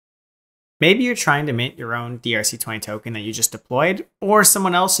Maybe you're trying to mint your own DRC20 token that you just deployed, or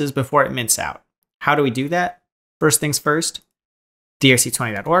someone else's before it mints out. How do we do that? First things first,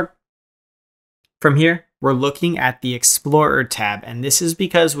 drc20.org. From here, we're looking at the Explorer tab, and this is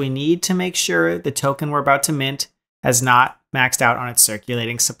because we need to make sure the token we're about to mint has not maxed out on its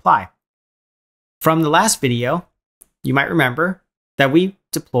circulating supply. From the last video, you might remember that we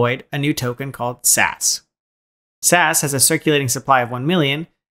deployed a new token called SAS. SAS has a circulating supply of 1 million,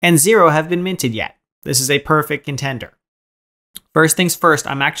 and 0 have been minted yet. This is a perfect contender. First things first,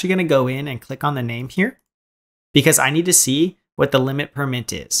 I'm actually going to go in and click on the name here because I need to see what the limit per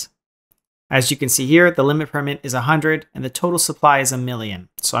mint is. As you can see here, the limit per mint is 100 and the total supply is 1 million.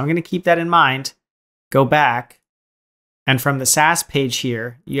 So I'm going to keep that in mind, go back, and from the SAS page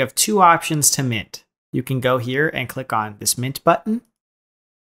here, you have 2 options to mint. You can go here and click on this mint button,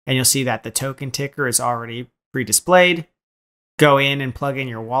 and you'll see that the token ticker is already pre-displayed. Go in and plug in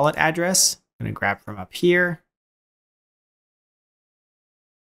your wallet address. I'm going to grab from up here.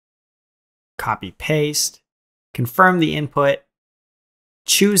 Copy, paste, confirm the input,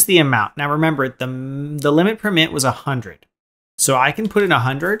 choose the amount. Now remember, the limit per mint was 100. So I can put in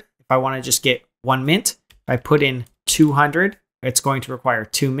 100 if I want to just get 1 mint. If I put in 200, it's going to require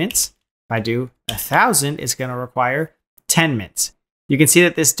 2 mints. If I do 1,000, it's going to require 10 mints. You can see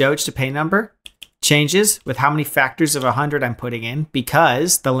that this Doge to pay number changes with how many factors of 100 I'm putting in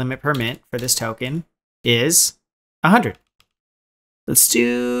because the limit per mint for this token is 100. Let's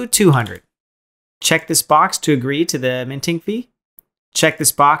do 200. Check this box to agree to the minting fee. Check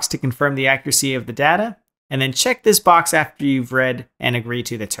this box to confirm the accuracy of the data. And then check this box after you've read and agree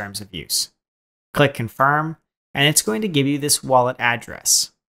to the terms of use. Click confirm, and it's going to give you this wallet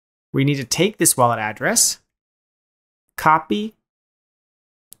address. We need to take this wallet address, copy,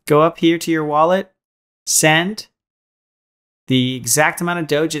 go up here to your wallet, send the exact amount of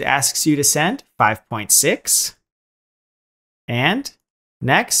Doge it asks you to send, 5.6, and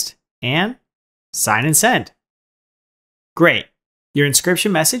next, and sign and send. Great. Your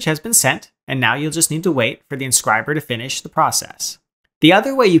inscription message has been sent, and now you'll just need to wait for the inscriber to finish the process. The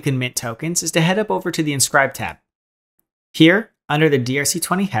other way you can mint tokens is to head up over to the Inscribe tab. Here, under the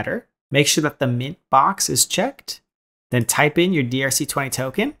DRC20 header, make sure that the mint box is checked, then type in your DRC20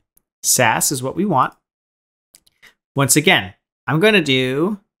 token. SAS is what we want. Once again, I'm going to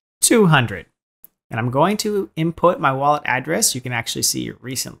do 200, and I'm going to input my wallet address. You can actually see your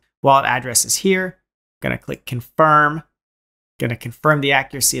recent wallet address is here. I'm going to click confirm. Going to confirm the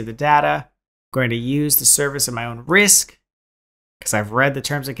accuracy of the data. I'm going to use the service at my own risk because I've read the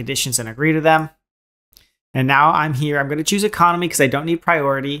terms and conditions and agree to them. And now I'm here. I'm going to choose economy because I don't need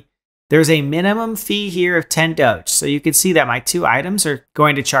priority. There's a minimum fee here of 10 Doge. So you can see that my 2 items are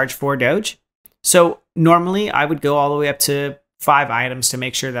going to charge 4 Doge. So normally I would go all the way up to 5 items to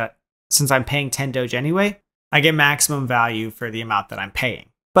make sure that since I'm paying 10 Doge anyway, I get maximum value for the amount that I'm paying.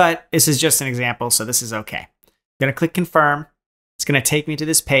 But this is just an example, so this is okay. I'm going to click confirm. It's going to take me to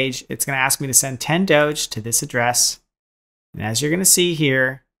this page. It's going to ask me to send 10 Doge to this address. And as you're going to see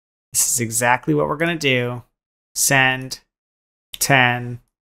here, this is exactly what we're going to do. Send 10,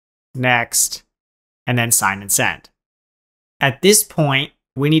 next, and then sign and send. At this point,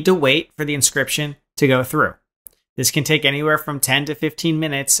 we need to wait for the inscription to go through. This can take anywhere from 10 to 15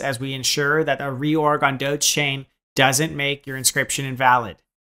 minutes as we ensure that a reorg on Doge chain doesn't make your inscription invalid.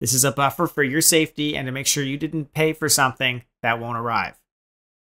 This is a buffer for your safety and to make sure you didn't pay for something that won't arrive.